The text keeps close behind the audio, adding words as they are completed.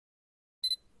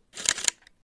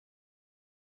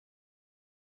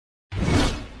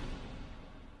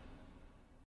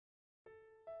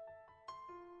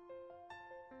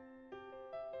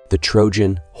The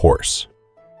Trojan Horse.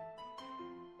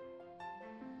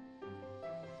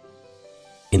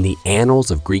 In the annals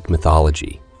of Greek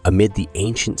mythology, amid the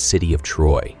ancient city of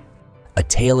Troy, a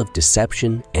tale of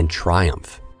deception and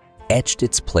triumph etched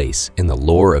its place in the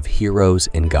lore of heroes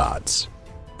and gods.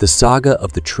 The saga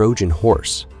of the Trojan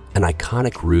Horse, an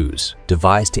iconic ruse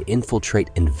devised to infiltrate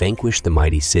and vanquish the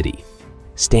mighty city,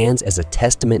 stands as a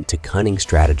testament to cunning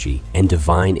strategy and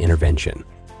divine intervention.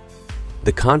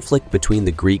 The conflict between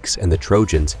the Greeks and the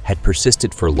Trojans had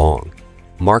persisted for long,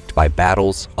 marked by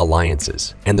battles,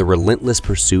 alliances, and the relentless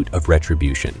pursuit of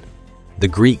retribution. The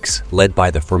Greeks, led by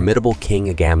the formidable king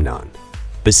Agamemnon,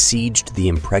 besieged the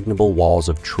impregnable walls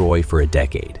of Troy for a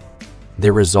decade,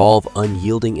 their resolve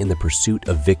unyielding in the pursuit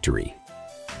of victory.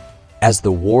 As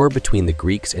the war between the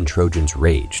Greeks and Trojans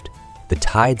raged, the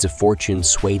tides of fortune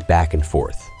swayed back and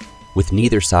forth, with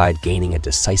neither side gaining a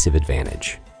decisive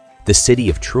advantage. The city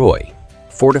of Troy,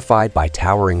 fortified by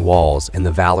towering walls and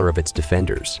the valor of its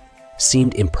defenders,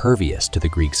 seemed impervious to the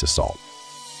Greeks' assault.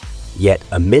 Yet,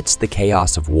 amidst the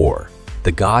chaos of war,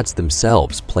 the gods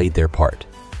themselves played their part.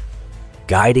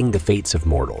 Guiding the fates of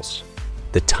mortals,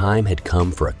 the time had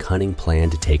come for a cunning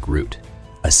plan to take root,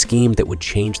 a scheme that would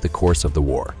change the course of the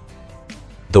war.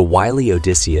 The wily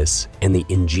Odysseus and the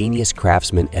ingenious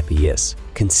craftsman Epeius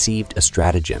conceived a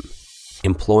stratagem,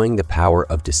 employing the power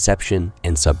of deception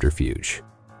and subterfuge.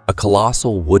 A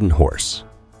colossal wooden horse,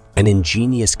 an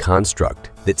ingenious construct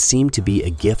that seemed to be a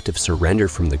gift of surrender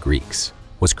from the Greeks,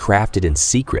 was crafted in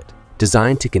secret,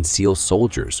 designed to conceal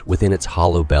soldiers within its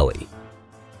hollow belly.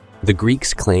 The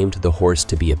Greeks claimed the horse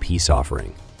to be a peace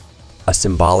offering, a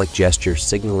symbolic gesture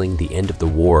signaling the end of the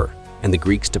war and the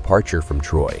Greeks' departure from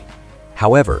Troy.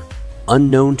 However,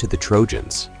 unknown to the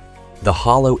Trojans, the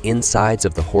hollow insides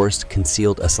of the horse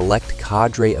concealed a select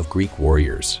cadre of Greek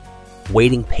warriors,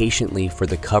 waiting patiently for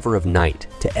the cover of night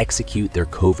to execute their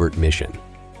covert mission.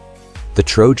 The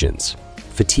Trojans,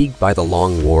 fatigued by the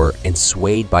long war and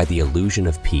swayed by the illusion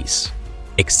of peace,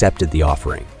 accepted the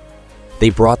offering. They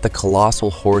brought the colossal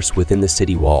horse within the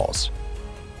city walls,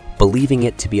 believing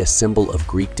it to be a symbol of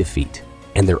Greek defeat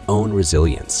and their own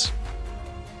resilience.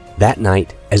 That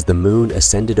night, as the moon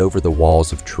ascended over the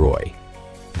walls of Troy,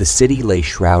 the city lay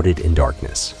shrouded in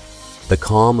darkness, the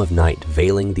calm of night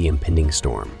veiling the impending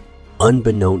storm.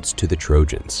 Unbeknownst to the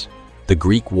Trojans, the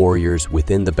Greek warriors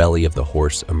within the belly of the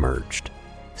horse emerged,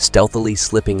 stealthily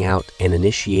slipping out and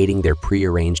initiating their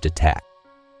prearranged attack.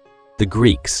 The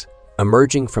Greeks,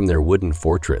 emerging from their wooden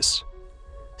fortress,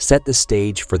 set the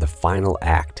stage for the final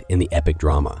act in the epic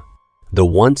drama. The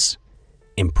once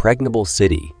impregnable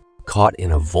city, caught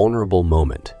in a vulnerable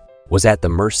moment, was at the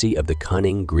mercy of the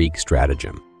cunning Greek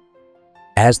stratagem.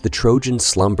 As the Trojans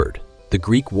slumbered, the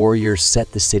Greek warriors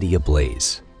set the city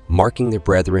ablaze, marking their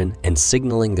brethren and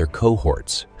signaling their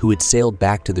cohorts who had sailed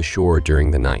back to the shore during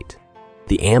the night.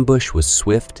 The ambush was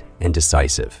swift and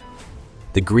decisive,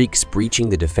 the Greeks breaching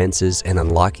the defenses and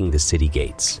unlocking the city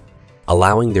gates,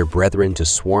 allowing their brethren to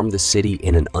swarm the city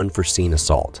in an unforeseen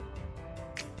assault.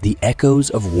 The echoes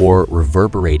of war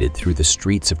reverberated through the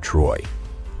streets of Troy,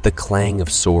 the clang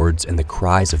of swords and the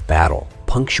cries of battle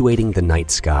punctuating the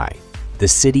night sky. The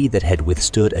city that had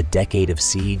withstood a decade of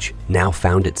siege now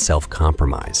found itself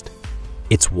compromised,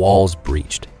 its walls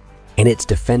breached, and its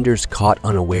defenders caught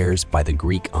unawares by the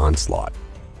Greek onslaught.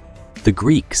 The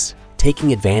Greeks,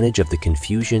 taking advantage of the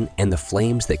confusion and the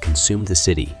flames that consumed the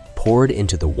city, poured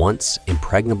into the once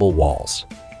impregnable walls,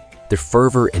 their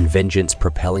fervor and vengeance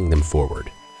propelling them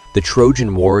forward. The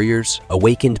Trojan warriors,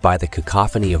 awakened by the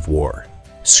cacophony of war,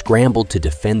 scrambled to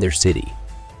defend their city,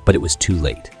 but it was too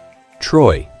late.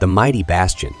 Troy, the mighty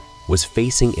bastion, was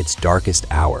facing its darkest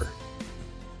hour.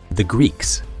 The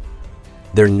Greeks,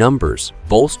 their numbers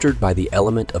bolstered by the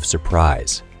element of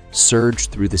surprise,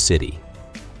 surged through the city,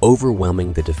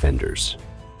 overwhelming the defenders.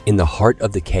 In the heart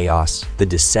of the chaos, the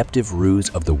deceptive ruse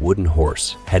of the wooden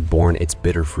horse had borne its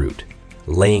bitter fruit,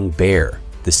 laying bare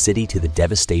the city to the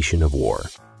devastation of war.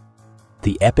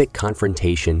 The epic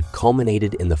confrontation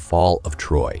culminated in the fall of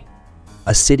Troy,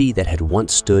 a city that had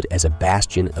once stood as a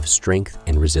bastion of strength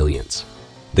and resilience.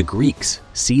 The Greeks,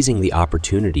 seizing the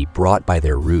opportunity brought by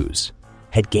their ruse,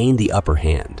 had gained the upper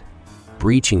hand,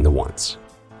 breaching the once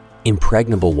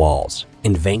impregnable walls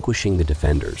and vanquishing the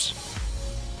defenders.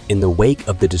 In the wake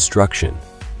of the destruction,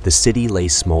 the city lay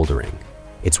smoldering,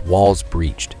 its walls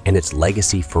breached and its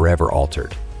legacy forever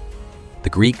altered.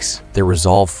 The Greeks, their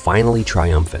resolve finally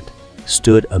triumphant,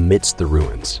 stood amidst the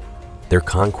ruins, their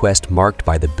conquest marked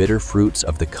by the bitter fruits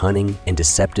of the cunning and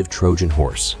deceptive Trojan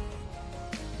horse.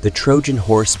 The Trojan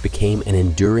horse became an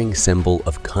enduring symbol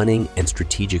of cunning and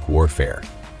strategic warfare,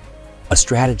 a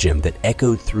stratagem that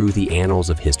echoed through the annals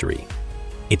of history.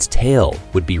 Its tale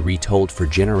would be retold for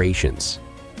generations,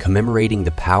 commemorating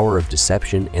the power of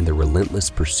deception and the relentless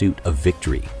pursuit of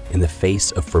victory in the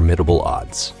face of formidable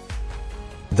odds.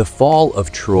 The fall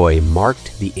of Troy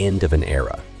marked the end of an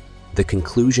era, the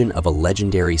conclusion of a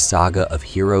legendary saga of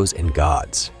heroes and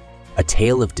gods, a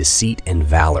tale of deceit and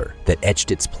valor that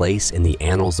etched its place in the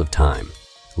annals of time,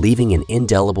 leaving an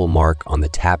indelible mark on the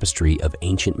tapestry of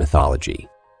ancient mythology.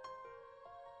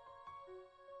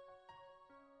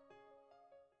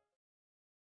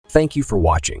 Thank you for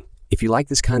watching. If you like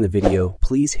this kind of video,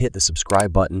 please hit the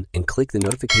subscribe button and click the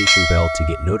notification bell to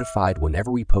get notified whenever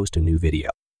we post a new video.